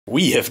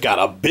We have got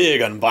a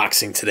big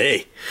unboxing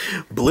today.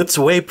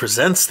 Blitzway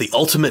presents the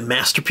Ultimate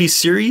Masterpiece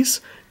Series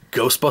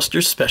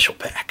Ghostbusters Special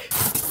Pack.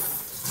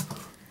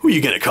 Who are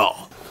you gonna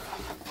call?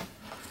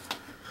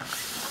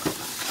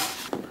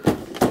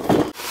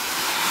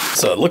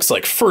 So it looks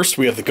like first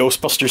we have the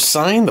Ghostbusters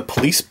sign, the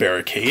police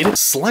barricade.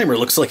 Slimer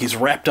looks like he's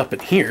wrapped up in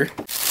here.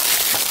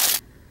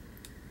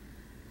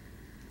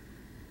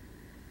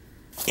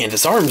 And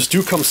his arms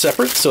do come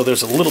separate, so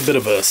there's a little bit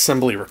of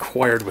assembly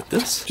required with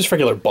this. Just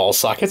regular ball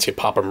sockets, you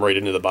pop them right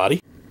into the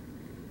body.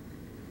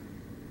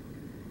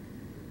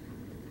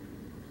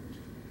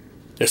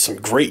 There's some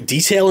great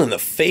detail in the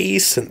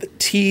face, and the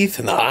teeth,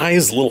 and the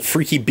eyes, little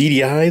freaky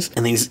beady eyes.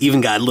 And he's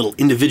even got little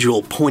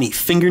individual pointy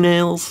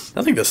fingernails.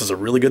 I think this is a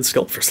really good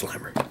sculpt for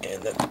Slimer.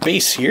 And the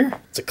base here,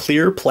 it's a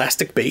clear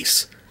plastic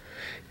base.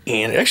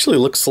 And it actually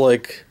looks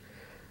like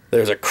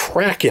there's a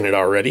crack in it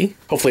already.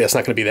 Hopefully that's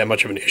not going to be that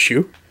much of an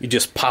issue. You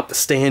just pop the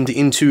stand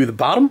into the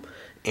bottom,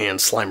 and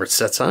Slimer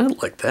sets on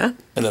it like that.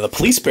 And then the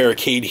police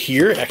barricade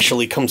here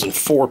actually comes in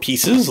 4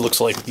 pieces. It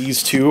looks like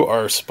these two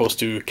are supposed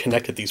to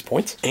connect at these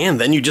points. And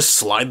then you just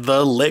slide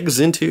the legs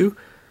into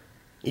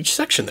each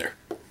section there.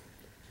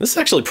 This is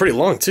actually pretty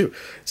long too.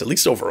 It's at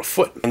least over a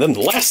foot. And then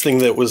the last thing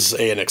that was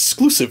an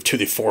exclusive to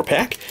the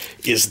 4-pack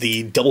is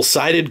the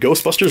double-sided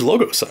Ghostbusters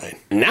logo sign.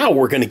 Now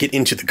we're going to get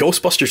into the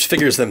Ghostbusters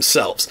figures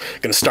themselves.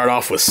 Going to start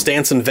off with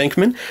Stantz and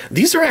Venkman.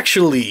 These are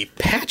actually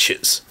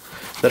patches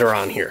that are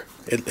on here.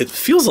 It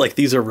feels like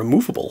these are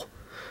removable,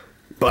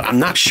 but I'm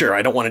not sure.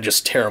 I don't want to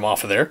just tear them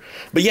off of there.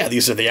 But yeah,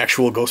 these are the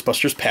actual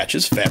Ghostbusters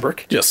patches,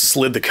 fabric. Just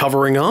slid the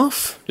covering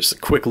off. Just a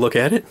quick look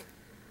at it.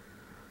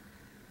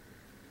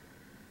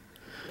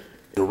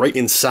 And right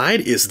inside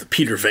is the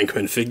Peter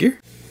Venkman figure.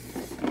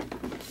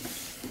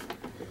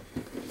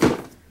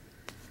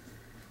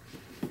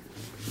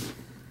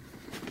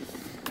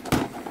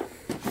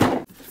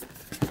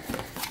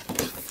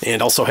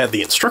 And also have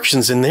the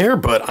instructions in there,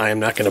 but I'm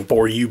not going to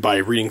bore you by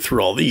reading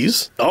through all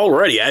these.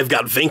 Alrighty, I've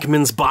got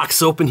Venkman's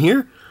box open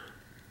here.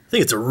 I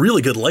think it's a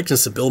really good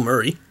likeness of Bill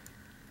Murray.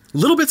 A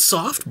little bit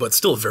soft, but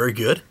still very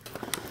good.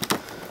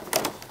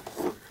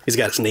 He's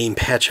got his name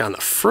patch on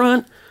the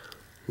front,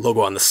 logo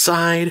on the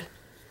side.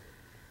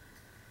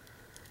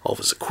 All of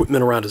his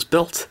equipment around his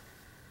belt.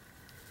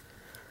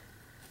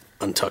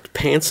 Untucked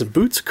pants and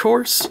boots, of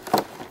course.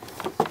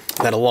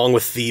 Then along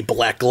with the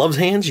black gloved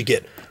hands, you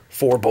get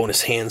 4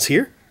 bonus hands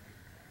here.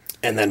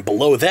 And then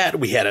below that,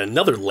 we had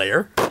another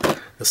layer.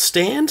 The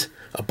stand,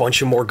 a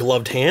bunch of more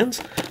gloved hands.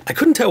 I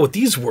couldn't tell what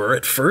these were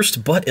at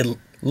first, but it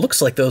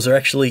looks like those are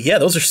actually, yeah,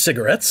 those are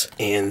cigarettes.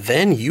 And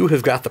then you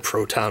have got the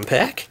proton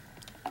pack.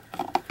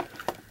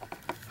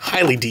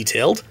 Highly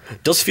detailed.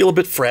 Does feel a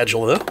bit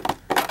fragile, though.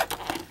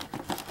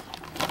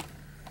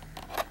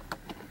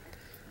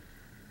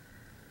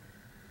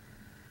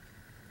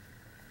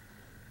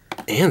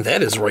 And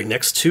that is right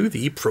next to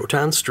the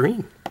proton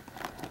stream.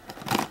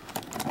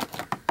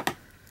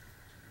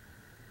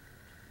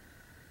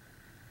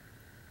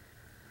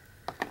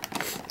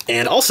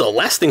 And also,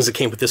 last things that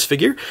came with this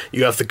figure,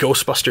 you have the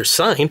Ghostbusters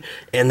sign,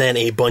 and then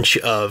a bunch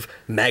of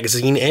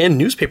magazine and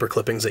newspaper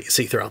clippings that you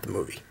see throughout the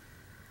movie.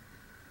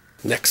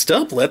 Next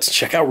up, let's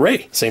check out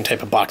Ray. Same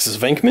type of box as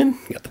Venkman.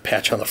 You got the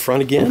patch on the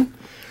front again.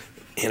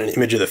 And an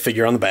image of the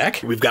figure on the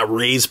back. We've got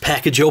Ray's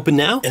package open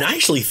now, and I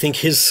actually think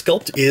his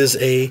sculpt is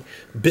a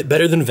bit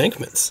better than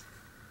Venkman's.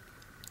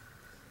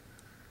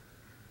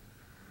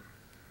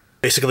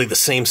 Basically the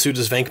same suit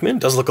as Venkman.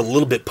 Does look a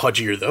little bit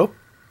pudgier though.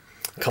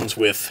 Comes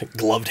with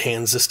gloved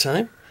hands this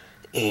time,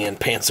 and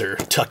pants are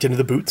tucked into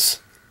the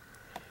boots.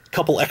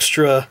 Couple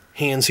extra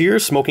hands here,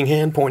 smoking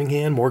hand, pointing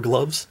hand, more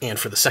gloves. And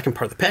for the second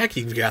part of the pack,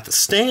 you've got the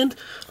stand,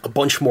 a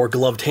bunch more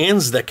gloved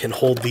hands that can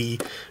hold the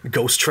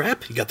ghost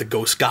trap. You got the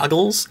ghost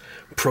goggles,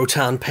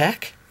 proton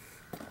pack.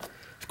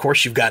 Of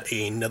course, you've got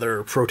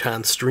another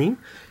proton stream.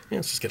 Yeah,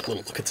 let's just get a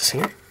little look at this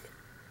here.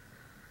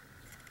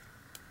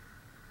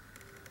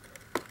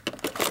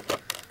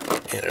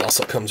 And it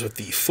also comes with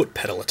the foot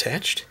pedal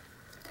attached.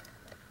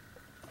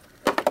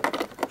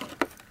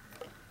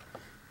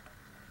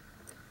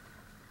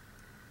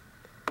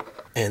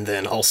 And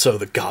then also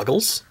the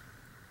goggles.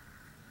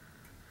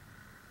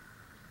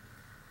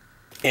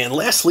 And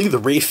lastly, the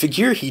Ray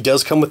figure, he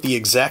does come with the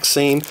exact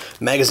same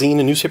magazine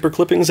and newspaper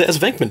clippings as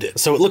Venkman did.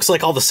 So it looks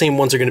like all the same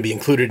ones are going to be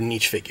included in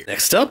each figure.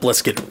 Next up,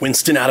 let's get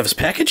Winston out of his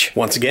package.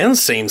 Once again,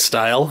 same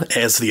style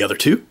as the other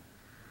two.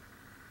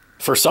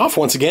 First off,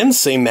 once again,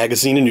 same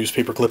magazine and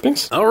newspaper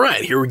clippings.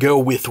 Alright, here we go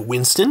with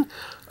Winston.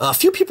 A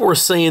few people were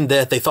saying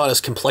that they thought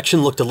his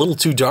complexion looked a little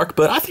too dark,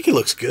 but I think he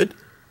looks good.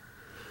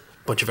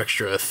 Bunch of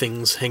extra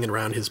things hanging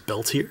around his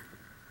belt here.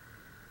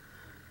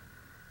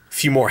 A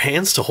few more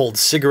hands to hold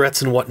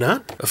cigarettes and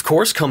whatnot. Of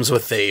course, comes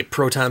with a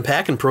proton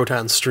pack and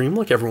proton stream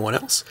like everyone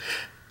else.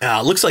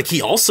 Looks like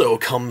he also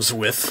comes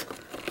with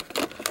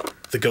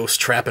the ghost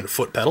trap and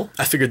foot pedal.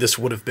 I figured this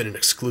would have been an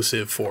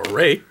exclusive for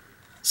Ray.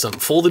 Some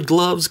folded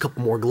gloves, a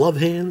couple more glove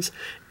hands,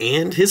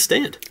 and his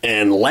stand.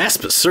 And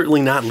last but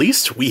certainly not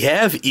least, we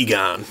have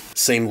Egon.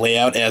 Same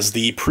layout as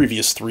the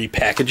previous 3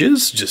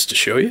 packages, just to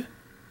show you.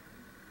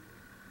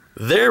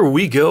 There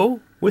we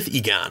go with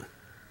Egon.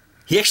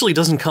 He actually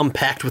doesn't come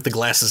packed with the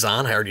glasses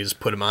on. I already just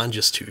put him on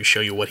just to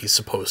show you what he's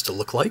supposed to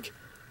look like.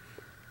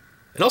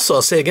 And also,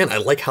 I'll say again, I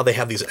like how they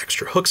have these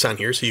extra hooks on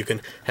here so you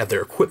can have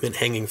their equipment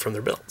hanging from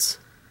their belts.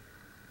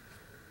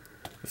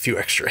 A few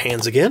extra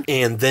hands again.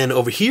 And then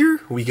over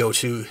here, we go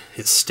to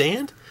his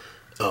stand.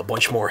 A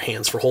bunch more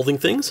hands for holding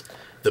things.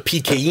 The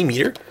PKE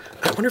meter.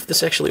 I wonder if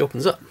this actually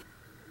opens up.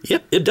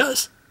 Yep, it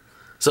does.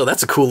 So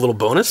that's a cool little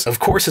bonus. Of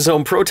course, his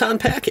own proton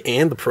pack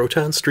and the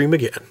proton stream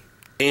again.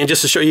 And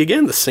just to show you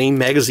again, the same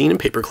magazine and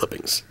paper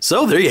clippings.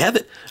 So there you have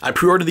it. I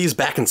pre-ordered these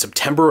back in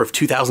September of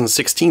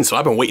 2016, so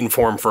I've been waiting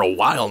for them for a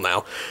while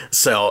now.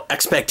 So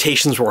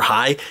expectations were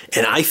high,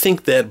 and I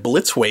think that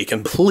Blitzway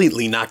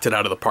completely knocked it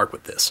out of the park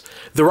with this.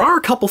 There are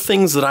a couple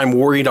things that I'm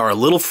worried are a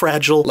little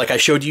fragile. Like I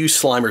showed you,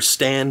 Slimer's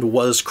stand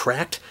was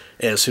cracked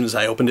as soon as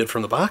I opened it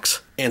from the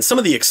box. And some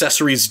of the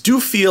accessories do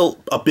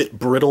feel a bit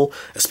brittle,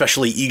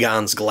 especially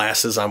Egon's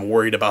glasses. I'm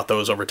worried about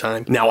those over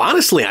time. Now,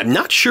 honestly, I'm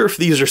not sure if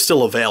these are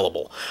still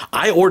available.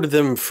 I ordered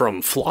them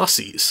from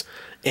Flossie's,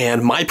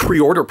 and my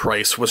pre-order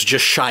price was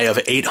just shy of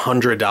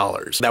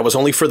 $800. That was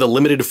only for the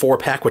limited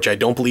 4-pack, which I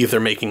don't believe they're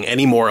making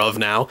any more of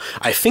now.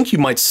 I think you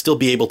might still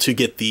be able to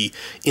get the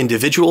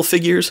individual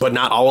figures, but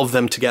not all of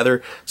them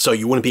together, so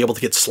you wouldn't be able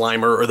to get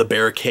Slimer or the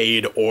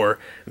Barricade or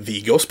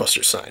the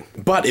Ghostbusters sign.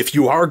 But if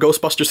you are a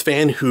Ghostbusters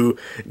fan who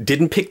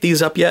didn't pick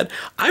these up yet,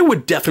 I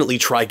would definitely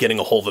try getting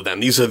a hold of them.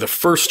 These are the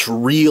first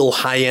real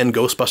high-end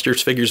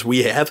Ghostbusters figures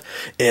we have,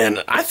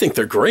 and I think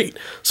they're great.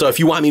 So if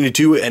you want me to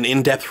do an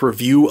in-depth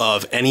review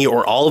of any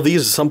or all of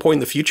these at some point in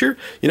the future,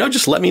 you know,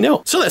 just let me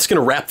know. So that's going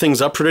to wrap things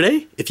up for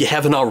today. If you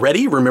haven't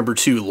already, remember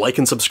to like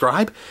and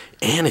subscribe.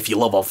 And if you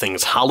love all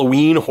things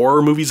Halloween,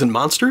 horror movies, and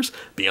monsters,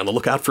 be on the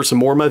lookout for some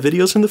more of my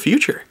videos in the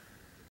future.